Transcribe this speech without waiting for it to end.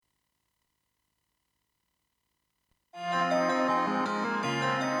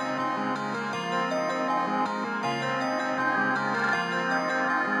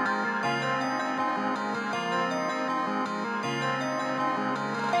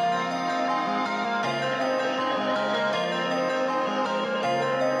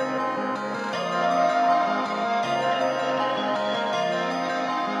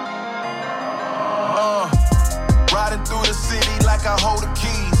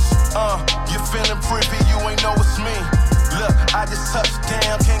You feeling privy, you ain't know it's me. Look, I just touched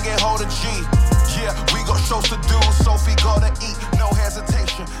down, can't get hold of G. Yeah, we got shows to do, Sophie gotta eat, no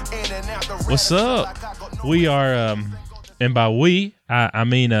hesitation. In and out the What's up? We are, and by we, I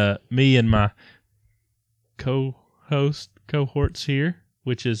mean me and my cohorts here,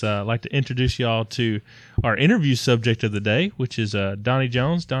 which is I'd like to introduce y'all to our interview subject of the day, which is Donnie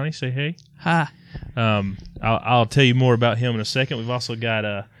Jones. Donnie, say hey. Hi. I'll tell you more about him in a second. We've also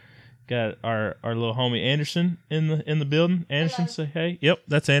got our little homie Anderson in the building. Anderson, say hey. Yep,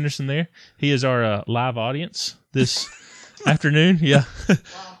 that's Anderson there. He is our live audience this afternoon. Yeah,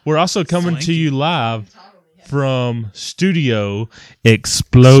 we're also coming to you live from Studio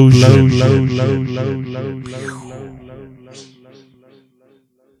Explosion.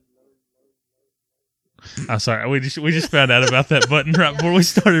 I'm sorry, we just found out about that button right before we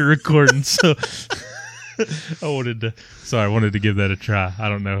started recording, so I wanted to give that a try. I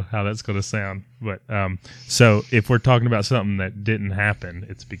don't know how that's going to sound, but so if we're talking about something that didn't happen,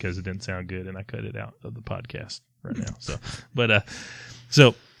 it's because it didn't sound good, and I cut it out of the podcast right now. So, but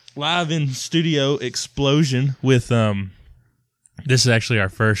so live in Studio Explosion with this is actually our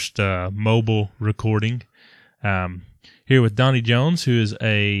first mobile recording here with Donnie Jones, who is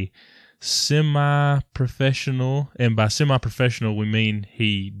a semi-professional, and by semi-professional we mean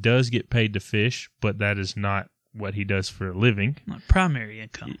he does get paid to fish, but that is not what he does for a living. Not primary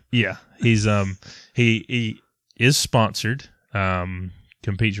income. Yeah, he's he is sponsored,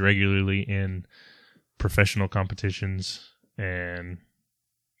 competes regularly in professional competitions, and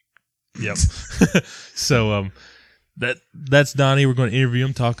yep. So that's Donnie. We're going to interview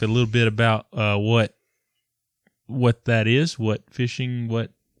him, talk a little bit about what that is, what fishing,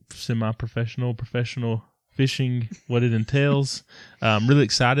 what semi-professional, professional fishing, what it entails. I'm really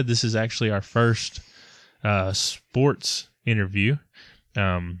excited. This is actually our first sports interview.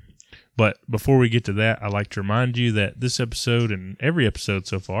 But before we get to that, I'd like to remind you that this episode and every episode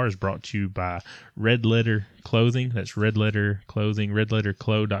so far is brought to you by Red Letter Clothing. That's Red Letter Clothing,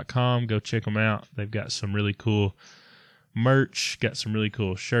 redletterclo.com. Go check them out. They've got some really cool merch, got some really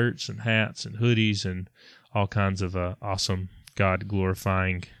cool shirts and hats and hoodies and all kinds of awesome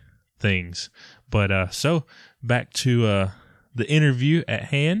God-glorifying things. But so back to the interview at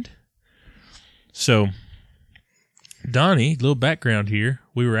hand. So Donnie, little background here.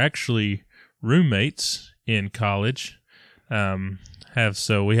 We were actually roommates in college.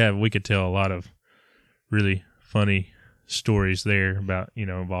 We could tell a lot of really funny stories there about,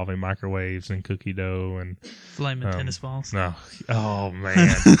 involving microwaves and cookie dough and flaming tennis balls. No. Oh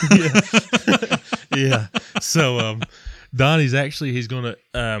man. Yeah. So Donnie's actually, he's going to,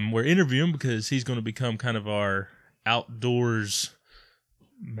 we're interviewing him because he's going to become kind of our outdoors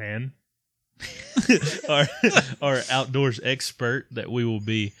man, our outdoors expert that we will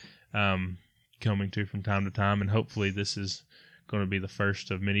be coming to from time to time. And hopefully this is going to be the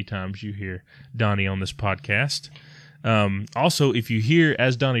first of many times you hear Donnie on this podcast. Also, if you hear,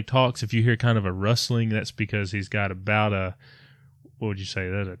 as Donnie talks, if you hear kind of a rustling, that's because he's got about what would you say,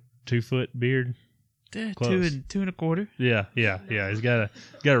 that a 2-foot beard? Yeah, two and a quarter. Yeah. He's got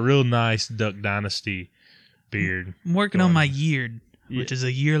a real nice Duck Dynasty beard. I'm working on my yeard, which is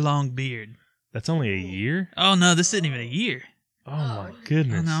a year-long beard. That's only a year? Oh, no, this isn't even a year. Oh, my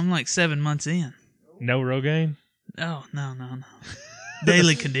goodness. No, I'm like 7 months in. No Rogaine? Oh, no.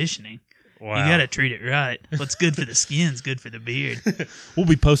 Daily conditioning. Wow. You got to treat it right. What's good for the skin's good for the beard. We'll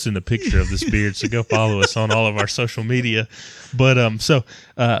be posting a picture of this beard, so go follow us on all of our social media. But so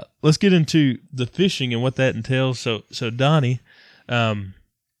let's get into the fishing and what that entails. So Donnie,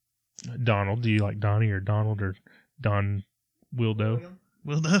 Donald, do you like Donnie or Donald or Don Wildo?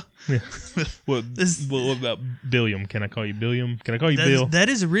 Wildo? Yeah. What about Billiam? Can I call you Billiam? Can I call you Bill? That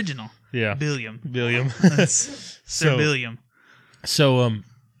is original. Yeah. Billiam. That's Sir Billiam. So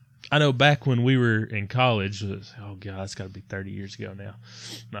I know back when we were in college, it's got to be 30 years ago now.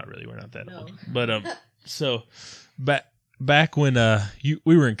 Not really, we're not that old. But so back when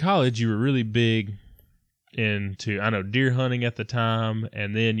we were in college, you were really big into, I know, deer hunting at the time,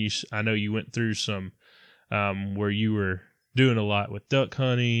 and then I know you went through some where you were doing a lot with duck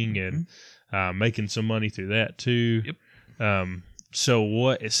hunting and making some money through that too. Yep. So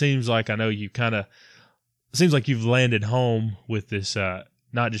what it seems like, I know it seems like you've landed home with this.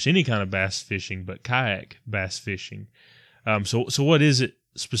 Not just any kind of bass fishing, but kayak bass fishing. So what is it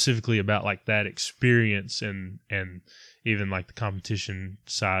specifically about like that experience and even like the competition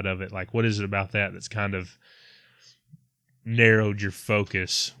side of it? Like, what is it about that that's kind of narrowed your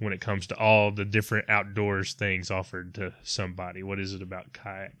focus when it comes to all the different outdoors things offered to somebody? What is it about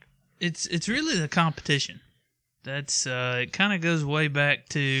kayak? It's really the competition. That's it kind of goes way back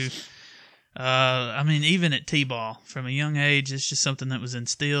to even at T-ball from a young age, it's just something that was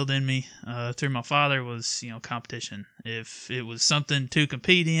instilled in me through my father was, competition. If it was something to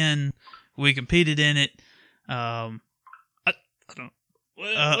compete in, we competed in it. I don't.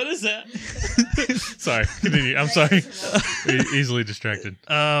 What is that? Sorry, continue. I'm sorry. Easily distracted.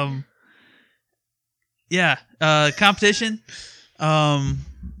 Competition. From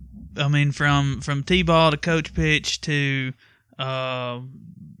T-ball to coach pitch to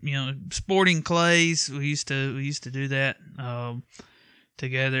sporting clays. We used to do that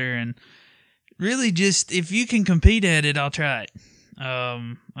together, and really just if you can compete at it, I'll try it.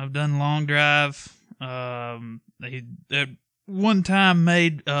 I've done long drive. They at one time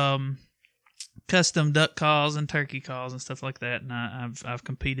made custom duck calls and turkey calls and stuff like that, and I've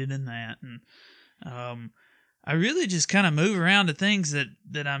competed in that, and I really just kind of move around to things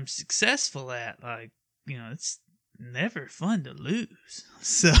that I'm successful at. Like, it's never fun to lose.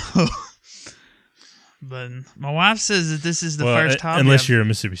 So, but my wife says that this is the first hobby. Unless you're a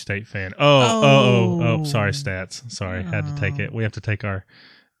Mississippi State fan. Oh, sorry, stats. Sorry, had to take it. We have to take our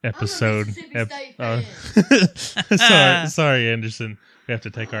episode. Sorry, Anderson. We have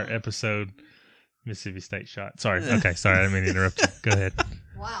to take our episode Mississippi State shot. Sorry. Okay, sorry. I didn't mean to interrupt you. Go ahead.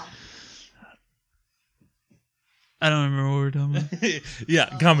 Wow. I don't remember what we were talking about.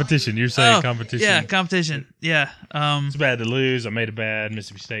 Yeah, competition. You're saying competition. Yeah, competition. Yeah. It's bad to lose. I made a bad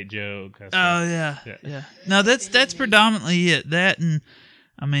Mississippi State joke. Yeah. No, that's predominantly it. That, and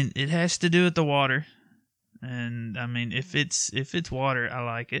it has to do with the water. And if it's water, I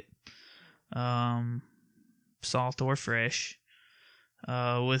like it. Salt or fresh.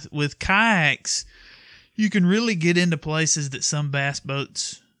 With kayaks, you can really get into places that some bass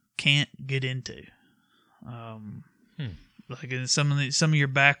boats can't get into. Like in some of your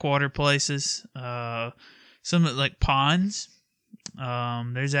backwater places, some like ponds.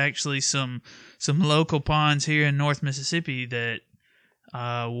 There's actually some local ponds here in North Mississippi that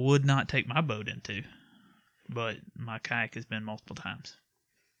would not take my boat into, but my kayak has been multiple times.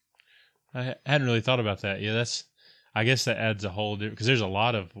 I hadn't really thought about that. Yeah, I guess that adds a whole different, because there's a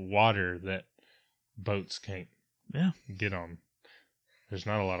lot of water that boats can't get on. There's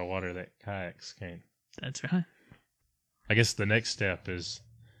not a lot of water that kayaks can't. That's right. I guess the next step is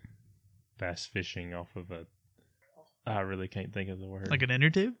bass fishing off of I really can't think of the word. Like an inner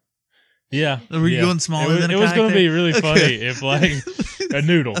tube? Yeah. Were you going smaller than a kayak? It was going to be really funny if like a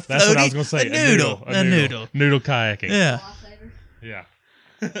noodle. That's what I was going to say. A noodle. Noodle kayaking. Yeah. Yeah.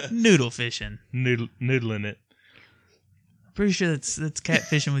 Noodle fishing. Noodling it. Pretty sure that's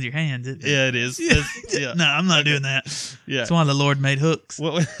catfishing with your hands. Yeah, it is. Yeah. No, I'm not doing that. Yeah. That's why the Lord made hooks.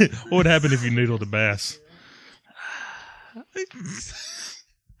 What would happen if you noodled a bass?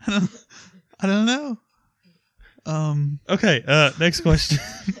 I don't know. Okay. Next question.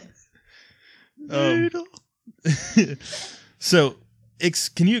 Noodle. So,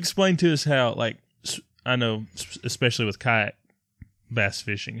 can you explain to us how, like, I know, especially with kayak bass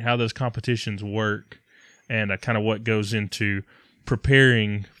fishing, how those competitions work, and kind of what goes into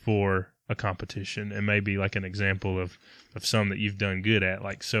preparing for a competition, and maybe like an example of some that you've done good at.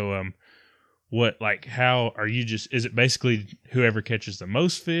 Like, so, how are you is it basically whoever catches the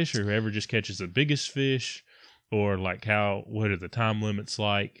most fish, or whoever just catches the biggest fish, or like what are the time limits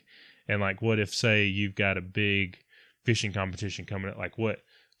like? And like, what if, say, you've got a big fishing competition coming up, like what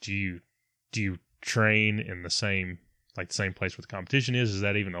do you train in the same place where the competition is? Is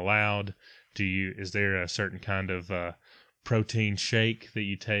that even allowed? Is there a certain kind of protein shake that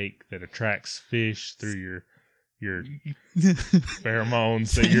you take that attracts fish through your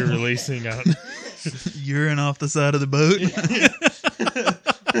pheromones that you're releasing out? Urine off the side of the boat.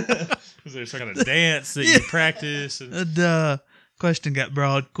 Is there some kind of dance that you practice? Question got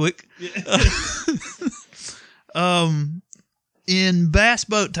broad quick. In bass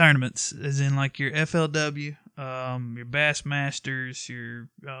boat tournaments, as in like your FLW, your Bass Masters, your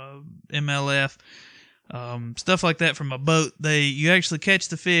MLF, stuff like that from a boat, you actually catch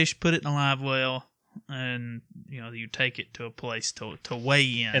the fish, put it in a live well, and you take it to a place to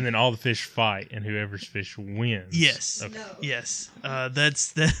weigh in. And then all the fish fight, and whoever's fish wins. Yes. Okay. No. Yes.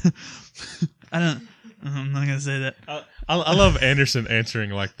 That's that. I'm not gonna say that. I love Anderson answering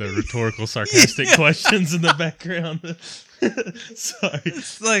like the rhetorical, sarcastic questions in the background. Sorry,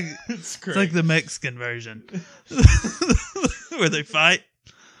 It's like the Mexican version where they fight.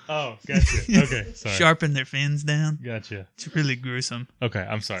 Oh, gotcha. Okay, sorry. Sharpen their fins down. Gotcha. It's really gruesome. Okay,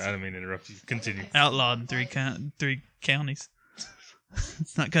 I'm sorry. I didn't mean to interrupt you. Continue. Outlawed in three counties.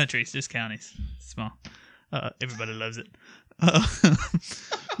 It's not countries, just counties. It's small. Everybody loves it.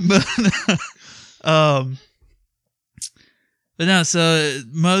 But no, so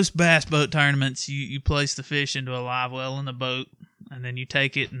most bass boat tournaments, you place the fish into a live well in the boat, and then you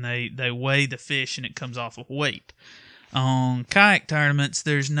take it and they weigh the fish and it comes off of weight. On kayak tournaments,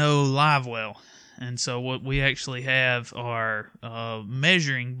 there's no live well. And so what we actually have are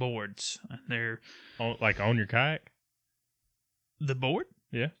measuring boards. They're like on your kayak? the board?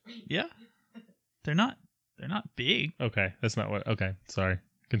 Yeah. Yeah. They're not big. Okay, that's not what. Okay, sorry.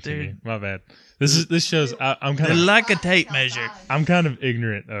 Continue. My bad. This shows I'm kind They're of like a tape measure. I'm kind of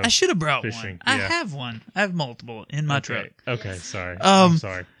ignorant of I should have brought fishing. one. I Yeah. have one. I have multiple in my Okay. truck. Okay, sorry. Um, I'm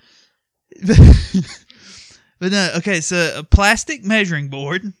sorry. But no, okay, so a plastic measuring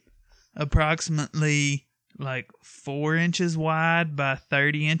board, approximately like 4 inches wide by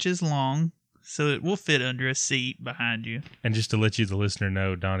 30 inches long, so it will fit under a seat behind you. And just to let you, the listener,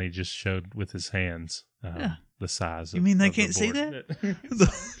 know, Donnie just showed with his hands Yeah. the size. You mean they of the can't see board.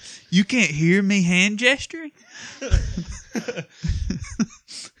 You can't hear me hand gesturing?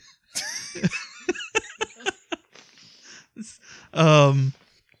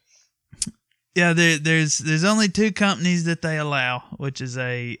 Yeah, there's only 2 companies that they allow, which is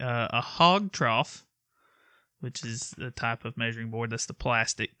a hog trough, which is a type of measuring board. That's the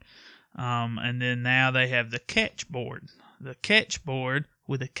plastic. And then now they have the catch board. The catch board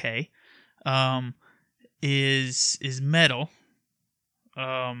with a K is metal,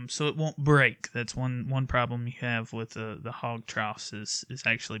 so it won't break. That's one problem you have with the hog troughs is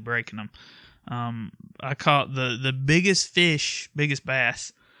actually breaking them. I caught the biggest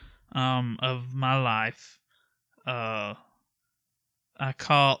bass of my life. I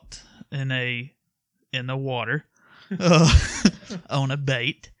caught in the water on a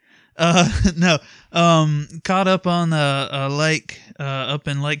bait. Caught up on a lake up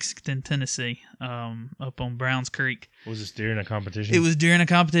in Lexington, Tennessee, up on Browns Creek. Was this during a competition? It was during a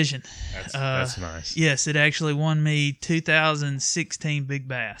competition. That's nice. Yes, it actually won me 2016 big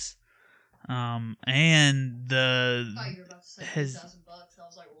bass. And I thought you were about to say has- $2,000. I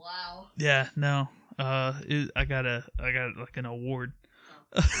was like, wow. yeah, no, I got like an award,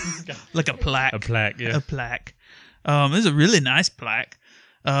 like a plaque. A plaque, yeah. A plaque. It was a really nice plaque.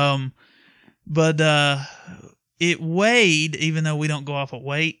 But it weighed, even though we don't go off a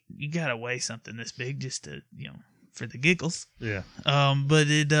weight, you gotta weigh something this big just to, for the giggles. Yeah. But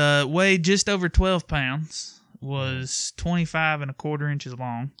it weighed just over 12 pounds, was 25 and a quarter inches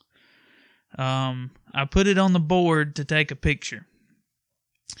long. I put it on the board to take a picture,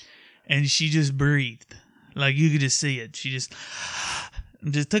 and she just breathed. Like, you could just see it. She just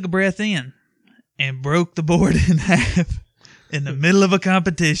took a breath in and broke the board in half in the middle of a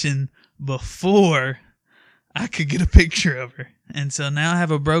competition before I could get a picture of her. And so now I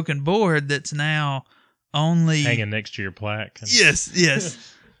have a broken board that's now only Hanging next to your plaque. Yes.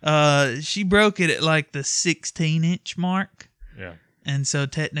 She broke it at like the 16-inch mark. Yeah. And so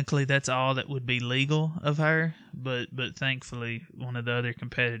technically that's all that would be legal of her, but thankfully one of the other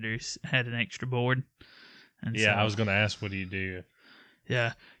competitors had an extra board. And Yeah, so, I was going to ask, what do you do?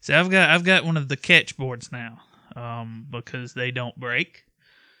 yeah. So I've got one of the catch boards now, because they don't break.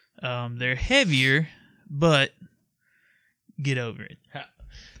 They're heavier, but get over it.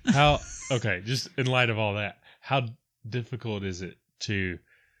 How okay, just in light of all that, how difficult is it to,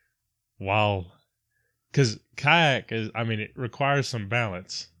 because kayak is, it requires some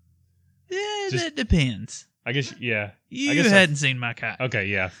balance. Yeah, Just- that depends. I guess, yeah. You I guess hadn't seen my kayak. Okay,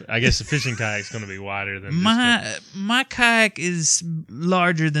 yeah. I guess the fishing kayak's going to be wider than My kayak is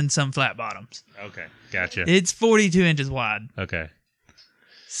larger than some flat bottoms. Okay, gotcha. It's 42 inches wide. Okay.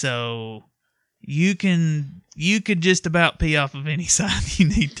 So you could just about pee off of any side you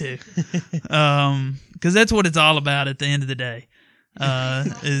need to, because that's what it's all about at the end of the day.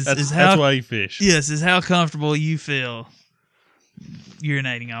 That's how why you fish. yes is how comfortable you feel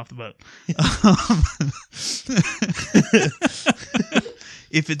urinating off the boat.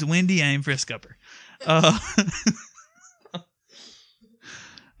 If it's windy, aim for a scupper.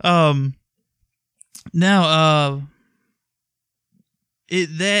 Now,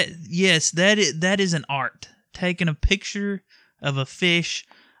 that is an art. Taking a picture of a fish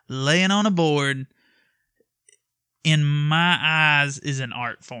laying on a board, in my eyes, is an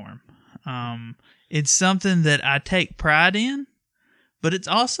art form. It's something that I take pride in, but it's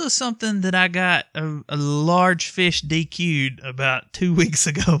also something that I got a large fish DQ'd about 2 weeks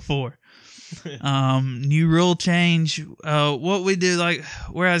ago for. New rule change. What we do, like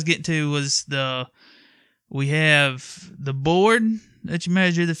where I was getting to, was we have the board that you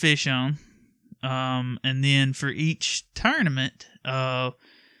measure the fish on, and then for each tournament,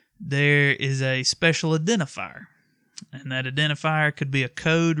 there is a special identifier, and that identifier could be a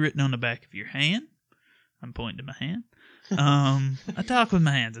code written on the back of your hand. I'm pointing to my hand. I talk with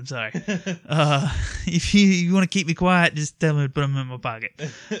my hands. I'm sorry. If you want to keep me quiet, just tell me to put them in my pocket.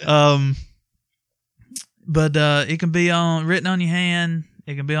 But it can be written on your hand.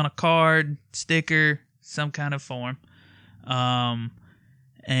 It can be on a card, sticker, some kind of form.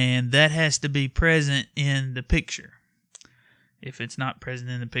 And that has to be present in the picture. If it's not present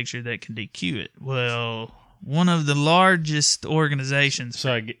in the picture, that can DQ it. Well, one of the largest organizations.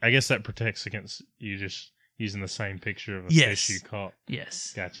 So I guess that protects against you just using the same picture of a Yes. fish you caught.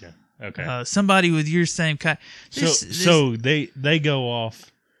 Yes. Gotcha. Okay. Somebody with your same kind. So they go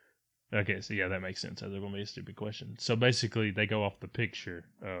off. Okay, so yeah, that makes sense. That's going to be a stupid question. So basically, they go off the picture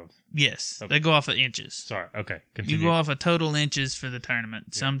of. Yes, Okay. they go off of inches. Sorry. Okay. Continue. You go off of total inches for the tournament.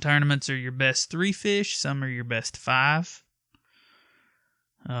 Yeah. Some tournaments are your best 3 fish. Some are your best 5.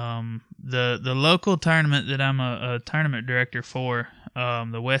 The local tournament that I'm a tournament director for,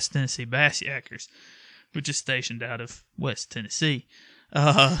 the West Tennessee Bass Yackers, which is stationed out of West Tennessee.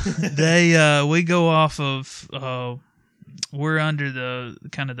 We go off of. We're under the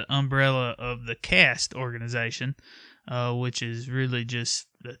kind of the umbrella of the CAST organization, which is really just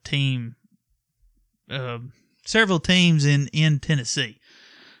a team, several teams in Tennessee,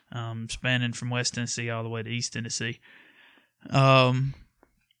 spanning from West Tennessee all the way to East Tennessee.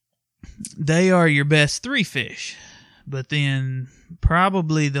 They are your best 3 fish, but then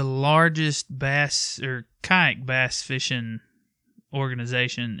probably the largest bass or kayak bass fishing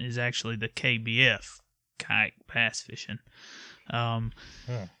organization is actually the KBF. Kayak bass fishing.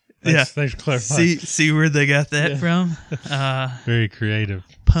 Thanks for clarifying. See where they got that from? Very creative.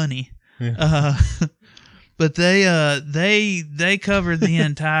 Punny. Yeah. But they cover the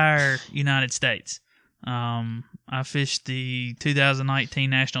entire United States. I fished the 2019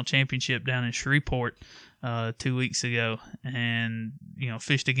 National Championship down in Shreveport 2 weeks ago, and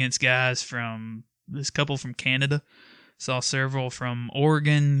fished against guys from this couple from Canada. Saw several from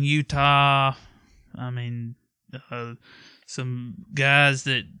Oregon, Utah. I mean, some guys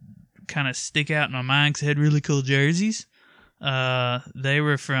that kind of stick out in my mind because they had really cool jerseys. They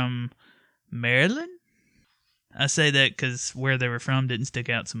were from Maryland. I say that because where they were from didn't stick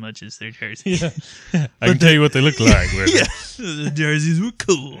out so much as their jerseys. Yeah. I can tell you what they look like. Yeah, the jerseys were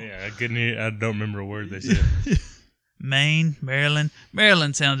cool. Yeah, I don't remember a word they said. Maine, Maryland.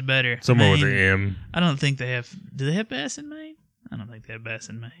 Maryland sounds better. Somewhere with Maine, the M. I don't think they have. Do they have bass in Maine? I don't think they have bass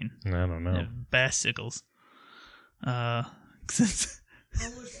in Maine. I don't know. They have bassicles. It's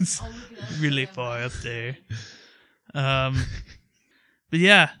I'll look it up. really far up there. But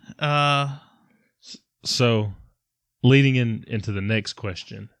yeah. So, leading into the next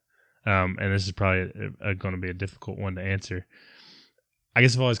question, and this is probably going to be a difficult one to answer. I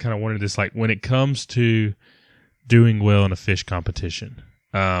guess I've always kind of wondered this, like when it comes to doing well in a fish competition,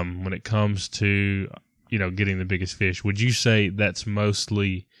 when it comes to getting the biggest fish, would you say that's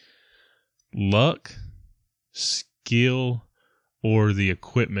mostly luck, skill, or the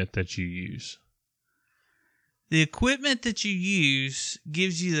equipment that you use? The equipment that you use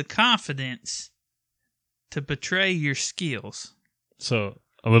gives you the confidence to portray your skills. So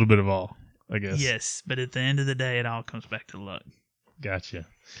a little bit of all, I guess. Yes, but at the end of the day, it all comes back to luck. Gotcha.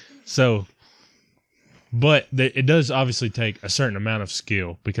 So, but it does obviously take a certain amount of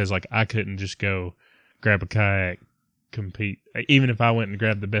skill, because like I couldn't just go grab a kayak, compete. Even if I went and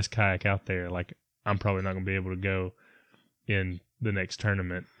grabbed the best kayak out there, like I'm probably not going to be able to go in the next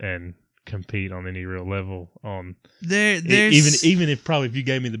tournament and compete on any real level on There's even if you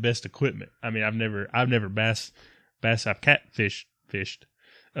gave me the best equipment. I mean, I've never bass I've catfished.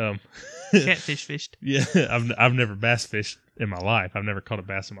 catfish fished. Yeah, I've never bass fished in my life. I've never caught a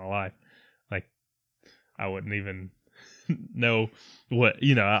bass in my life. Like, I wouldn't even know what,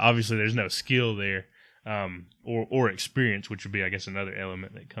 obviously there's no skill there, or experience, which would be, I guess, another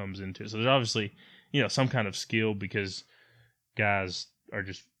element that comes into it. So there's obviously, some kind of skill, because guys are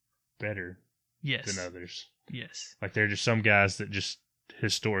just better Yes. than others. Yes. Like, there are just some guys that just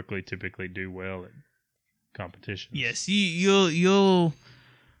historically typically do well at competitions. Yes. You'll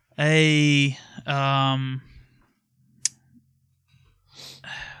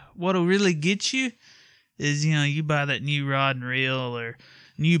what'll really get you is, you buy that new rod and reel or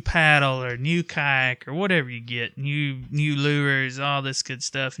new paddle or new kayak or whatever you get, new lures, all this good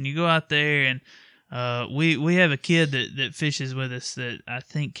stuff, and you go out there and we have a kid that fishes with us that I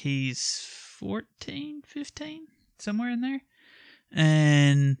think he's 14, 15, somewhere in there,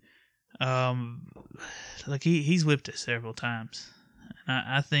 and like he's whipped us several times.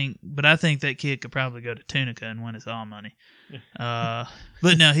 I think that kid could probably go to Tunica and win us all money. But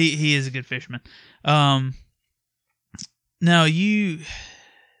no, he is a good fisherman. Now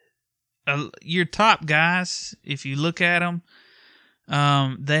your top guys, if you look at them,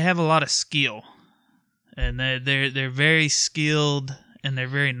 they have a lot of skill, and they're very skilled and they're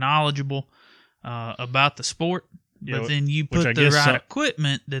very knowledgeable about the sport. Yeah, but then you which I put the guess right some-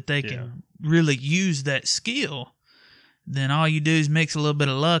 equipment that they can really use that skill. Then all you do is mix a little bit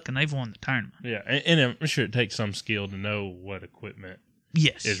of luck, and they've won the tournament. Yeah, and I'm sure it takes some skill to know what equipment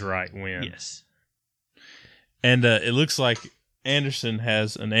Yes, is right when. Yes. And it looks like Anderson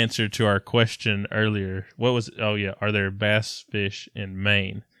has an answer to our question earlier. What was it? Oh, yeah. Are there bass fish in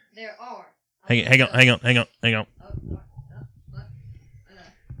Maine? There are. Hang on. Okay.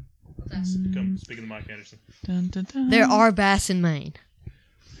 Come, speak of the mic, Anderson. Dun, dun, dun. There are bass in Maine.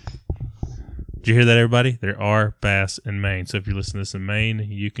 Did you hear that, everybody? There are bass in Maine. So if you're listening to this in Maine,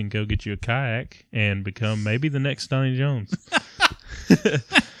 you can go get you a kayak and become maybe the next Donnie Jones.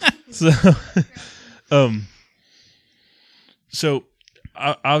 So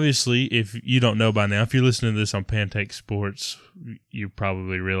obviously, if you don't know by now, if you're listening to this on Pantake Sports, you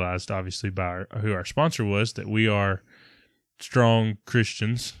probably realized, obviously, by who our sponsor was, that we are strong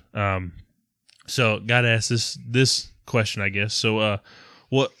Christians. So got to ask this question, I guess. So,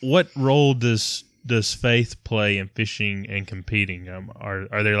 what role does faith play in fishing and competing?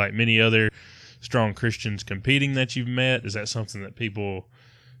 Are there like many other strong Christians competing that you've met? Is that something that people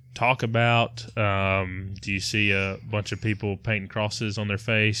talk about? Do you see a bunch of people painting crosses on their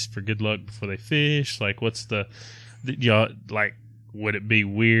face for good luck before they fish? Like, what's like, would it be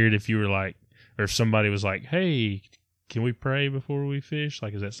weird if you were like, or if somebody was like, hey, can we pray before we fish?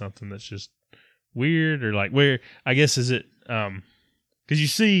 Like, is that something that's just weird? Or like, where, I guess, is it, because you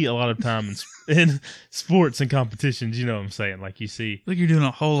see a lot of time in sports and competitions, you know what I'm saying? Like, you see. Look, you're doing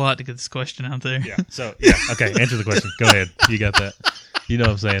a whole lot to get this question out there. Yeah. So, yeah. Okay. Answer the question. Go ahead. You got that. You know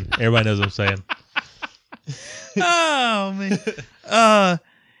what I'm saying. Everybody knows what I'm saying. Oh, man.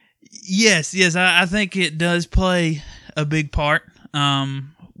 Yes. I think it does play a big part.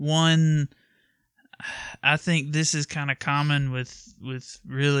 One, I think this is kind of common with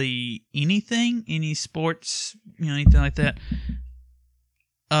really anything, any sports, anything like that.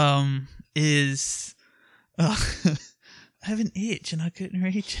 Is I have an itch and I couldn't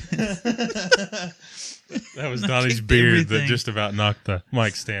reach. That was I Donnie's kicked beard everything. that just about knocked the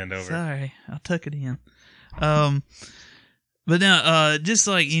mic stand over. Sorry, I'll tuck it in. But now, just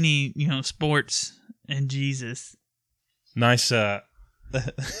like any Nice,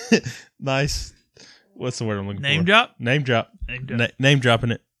 nice. What's the word I'm looking name for? drop, Name drop. name drop, Name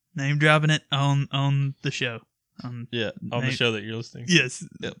dropping it. name dropping it on the show. Yeah, on the Name- show that you're listening. Yes,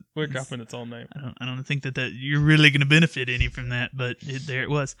 Yep. We're dropping its own name. I don't think that you're really going to benefit any from that, but there it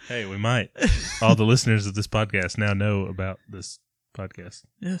was. Hey, we might. All the listeners of this podcast now know about this podcast.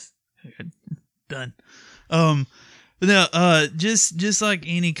 Yes, good. Done. But no, just like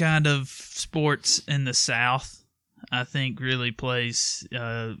any kind of sports in the South, I think really plays,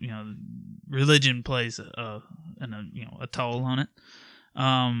 religion plays a toll on it.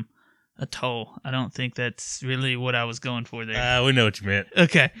 A toll. I don't think that's really what I was going for there. We know what you meant.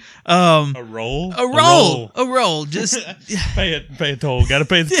 Okay. A roll? A roll. Just Pay a toll. Got to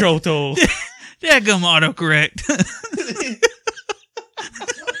pay the troll toll. Dadgum autocorrect.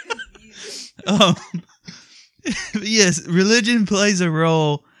 Yes, religion plays a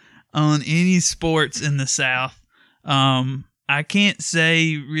role on any sports in the South. I can't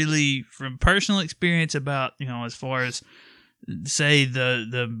say really from personal experience about, as far as say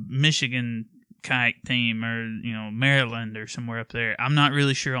the Michigan kayak team or, Maryland or somewhere up there. I'm not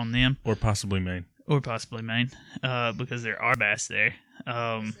really sure on them. Or possibly Maine. Because there are bass there. There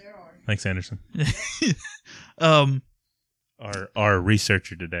are. Thanks, Anderson. Um, Our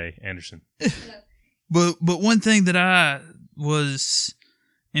researcher today, Anderson. But one thing that I was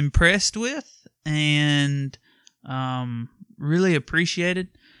impressed with and really appreciated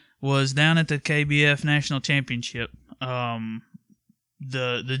was down at the KBF National Championship.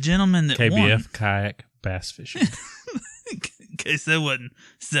 The gentleman that KBF, won, kayak bass fishing. in case that wasn't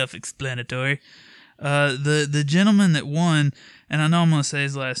self-explanatory. The gentleman that won, and I know I'm going to say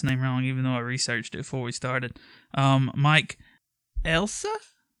his last name wrong, even though I researched it before we started. Mike Elsa.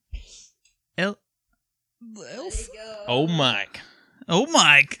 There Elsa. you go. Oh, Mike.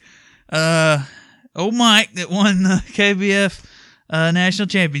 Mike that won the KBF National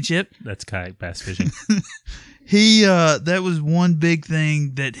Championship. That's kayak bass fishing. He that was one big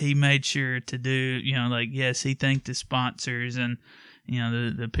thing that he made sure to do. Yes, he thanked his sponsors and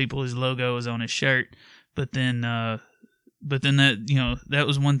the people whose logo was on his shirt. But then that that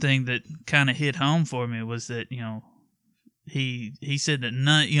was one thing that kind of hit home for me was that he said that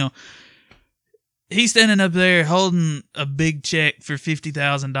none he's standing up there holding a big check for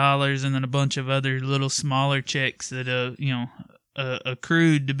 $50,000 and then a bunch of other little smaller checks that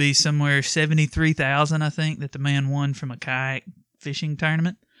accrued to be somewhere $73,000, I think, that the man won from a kayak fishing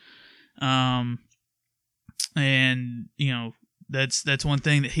tournament. And that's one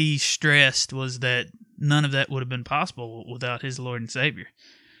thing that he stressed, was that none of that would have been possible without his Lord and Savior.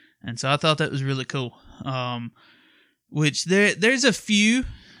 And so I thought that was really cool. Which there's a few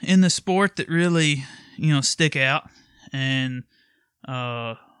in the sport that really, stick out. And,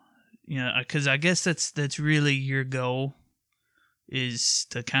 because I guess that's really your goal, is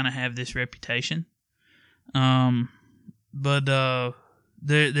to kind of have this reputation. But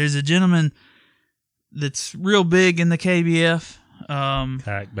there's a gentleman that's real big in the KBF.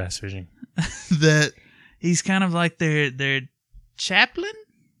 Kayak bass fishing. That he's kind of like their chaplain.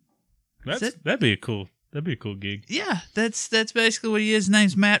 That'd be a cool gig. Yeah, that's basically what he is. His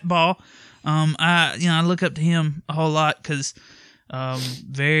name's Matt Ball. I look up to him a whole lot because a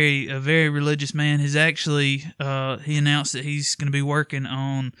very religious man. He's actually he announced that he's going to be working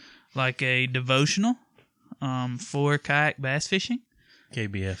on like a devotional for kayak bass fishing.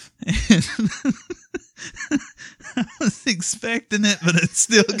 KBF. I was expecting it, but it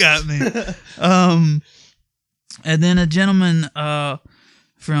still got me. And then a gentleman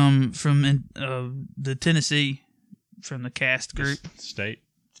from the Tennessee, from the Cast group,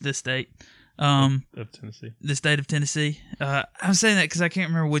 the state of Tennessee. The state of Tennessee. I'm saying that because I can't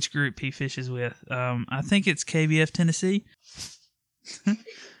remember which group he fishes with. I think it's KBF Tennessee.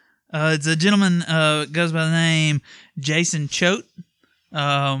 It's a gentleman goes by the name Jason Choate.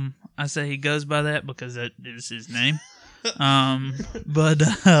 I say he goes by that because that is his name. But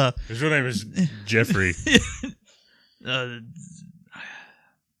his real name is Jeffrey.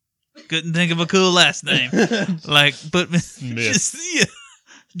 Couldn't think of a cool last name. Like, put me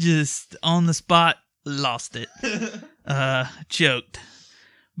just on the spot, lost it. Choked.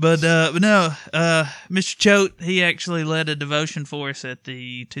 But no, Mr. Choate, he actually led a devotion for us at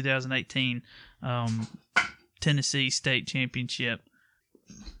the 2018 Tennessee State Championship.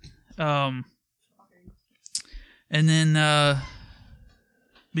 And then,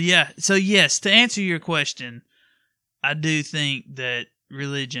 but yeah, so yes, to answer your question, I do think that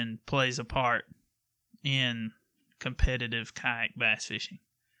religion plays a part in competitive kayak bass fishing.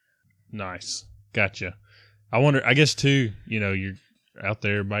 Nice. Gotcha. I wonder, I guess too, you're out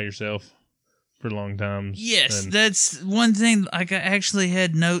there by yourself for long times. Yes, that's one thing I actually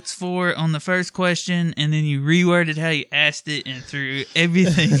had notes for on the first question, and then you reworded how you asked it and threw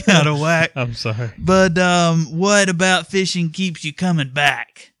everything out of whack. I'm sorry. But what about fishing keeps you coming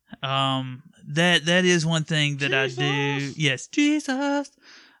back? That is one thing that Jesus. I do. Yes, Jesus.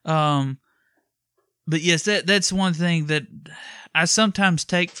 But yes, that's one thing that I sometimes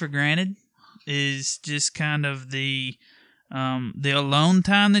take for granted, is just kind of the alone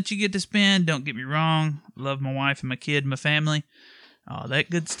time that you get to spend. Don't get me wrong. Love my wife and my kid and my family. All that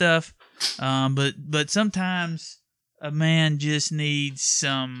good stuff. But sometimes a man just needs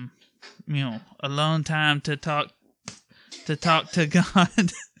some, alone time to talk to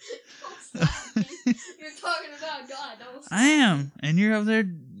God. You're talking about God. I am. And you're over there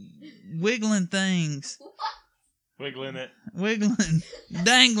wiggling things. Wiggling it. Wiggling.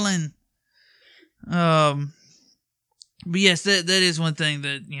 Dangling. But yes, that is one thing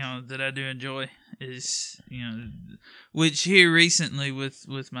that that I do enjoy, is which here recently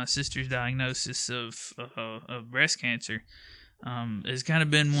with my sister's diagnosis of breast cancer, has kind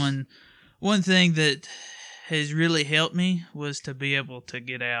of been one thing that has really helped me, was to be able to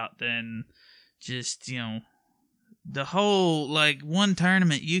get out and just the whole, like, one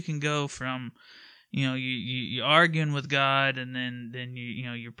tournament you can go from you're arguing with God, and then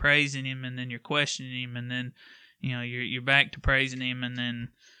you're praising Him, and then you're questioning Him, and then you're back to praising Him, and then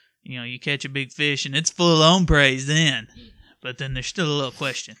you catch a big fish, and it's full on praise then, but then there's still a little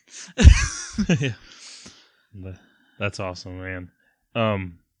question. Yeah, that's awesome, man.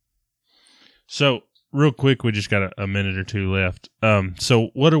 So real quick, we just got a minute or two left. So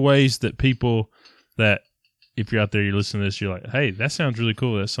what are ways that people that, if you're out there, you're listening to this, you're like, hey, that sounds really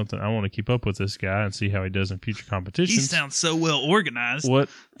cool. That's something I want to keep up with this guy and see how he does in future competitions. He sounds so well organized. What?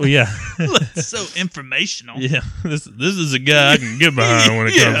 Well, yeah. So informational. Yeah. This is a guy I can get behind when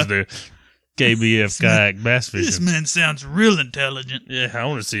it comes to KBF kayak bass fishing. This man sounds real intelligent. Yeah, I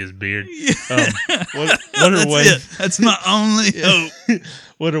want to see his beard. Yeah. What are ways? That's my only hope.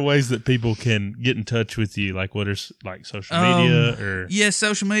 What are ways that people can get in touch with you? Like, what are social media or? Yeah,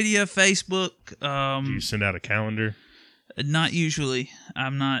 social media, Facebook. Do you send out a calendar? Not usually. I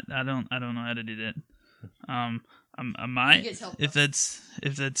don't know how to do that. I'm I might gets help, if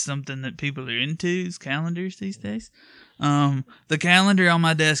that's something that people are into, is calendars these days. The calendar on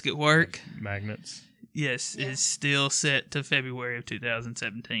my desk at work, Magnets. yes, is still set to February of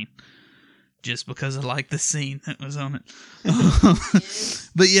 2017. Just because I like the scene that was on it.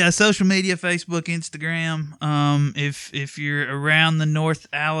 But yeah, social media, Facebook, Instagram. If you're around the North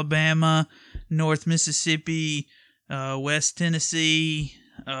Alabama, North Mississippi, West Tennessee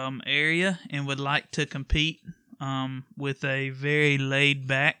area and would like to compete with a very laid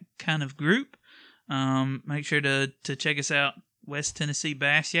back kind of group, make sure to check us out, West Tennessee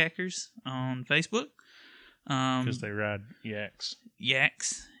Bass Yackers on Facebook. Because they ride yaks.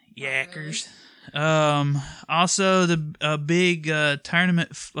 Yackers. Also, a big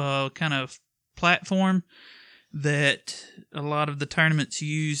tournament kind of platform that a lot of the tournaments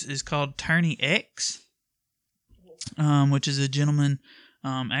use is called Tourney X, which is a gentleman.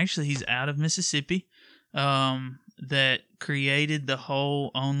 Actually, he's out of Mississippi. That created the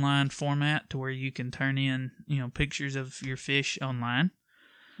whole online format to where you can turn in, pictures of your fish online.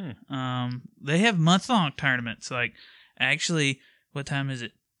 They have month-long tournaments. Like, actually, what time is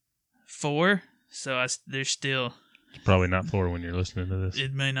it? 4. So there's still. It's probably not 4 when you're listening to this.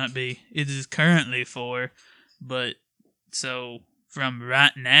 It may not be. It is currently 4, but so from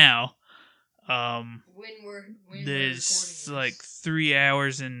right now, when there's we're like 3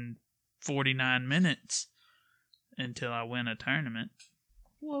 hours and 49 minutes until I win a tournament.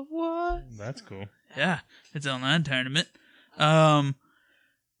 What? That's cool. Yeah, it's an online tournament.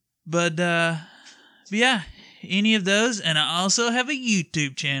 But yeah, any of those. And I also have a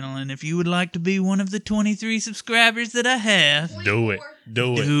YouTube channel. And if you would like to be one of the 23 subscribers that I have, Do it.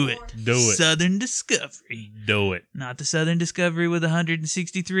 Do it. do it. Do it. Southern Discovery. Do it. Not the Southern Discovery with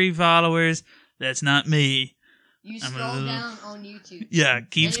 163 followers. That's not me. You I'm a scroll little- down on YouTube. Yeah,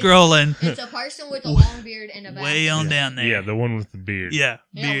 keep And scrolling. It's a person with a long beard and a bass. Way on down there. Yeah, the one with the beard. Yeah,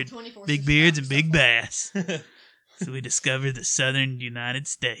 Yeah, beard. 24 Big beards and subscribers. big bass. So we discovered the Southern United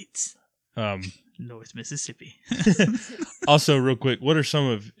States. North Mississippi. Also, real quick, what are some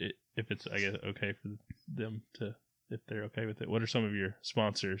of, if it's, I guess, okay for them to, if they're okay with it, what are some of your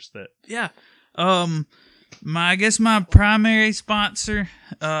sponsors that? Yeah. I guess my primary sponsor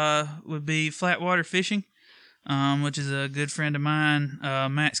would be Flatwater Fishing, which is a good friend of mine,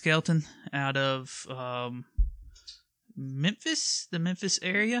 Matt Skelton, out of Memphis, the Memphis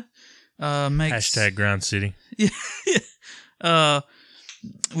area. Makes Grind City.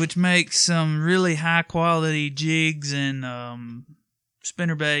 which makes some really high quality jigs and buzz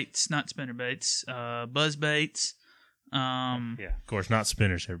baits. Yeah, of course, not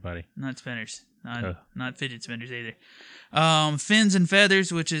spinners, everybody. Not spinners. Not fidget spinners either. Fins and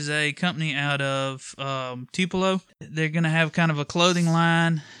Feathers, which is a company out of Tupelo. They're going to have kind of a clothing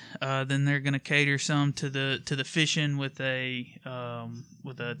line. Then they're going to cater some to the fishing with a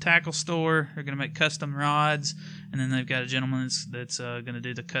tackle store. They're going to make custom rods, and then they've got a gentleman that's going to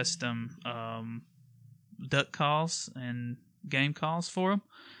do the custom duck calls and game calls for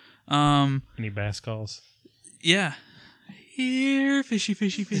them. Any bass calls? Yeah. Here, fishy,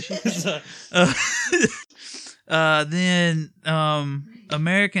 fishy, fishy. Then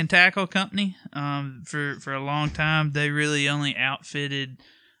American Tackle Company. For a long time, they really only outfitted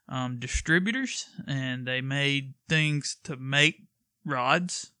distributors, and they made things to make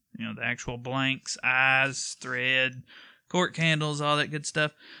rods. The actual blanks, eyes, thread, cork handles, all that good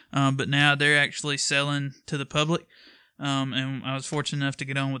stuff. But now they're actually selling to the public. And I was fortunate enough to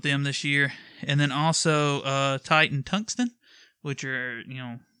get on with them this year. And then also Titan Tungsten, which are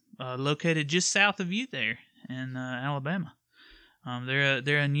located just south of you there in Alabama.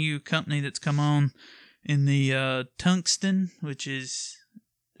 They're a new company that's come on in the tungsten, which is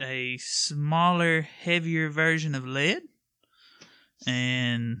a smaller, heavier version of lead,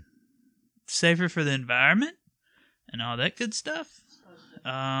 and safer for the environment and all that good stuff.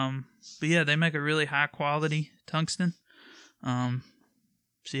 But yeah, they make a really high quality tungsten. So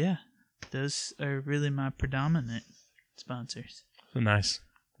yeah, those are really my predominant sponsors. A nice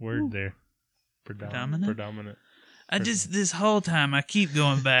word there. Predominant. This whole time I keep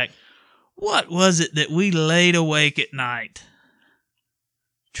going back. What was it that we laid awake at night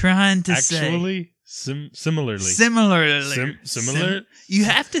trying to say? Actually, similarly. Similar. You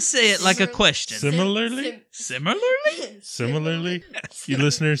have to say it like a question. Similarly? Similarly? You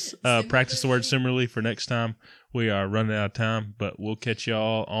listeners, practice the word similarly for next time. We are running out of time, but we'll catch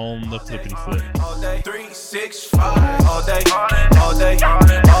y'all on the flippity flip. All day, 3, 6, 5, all day.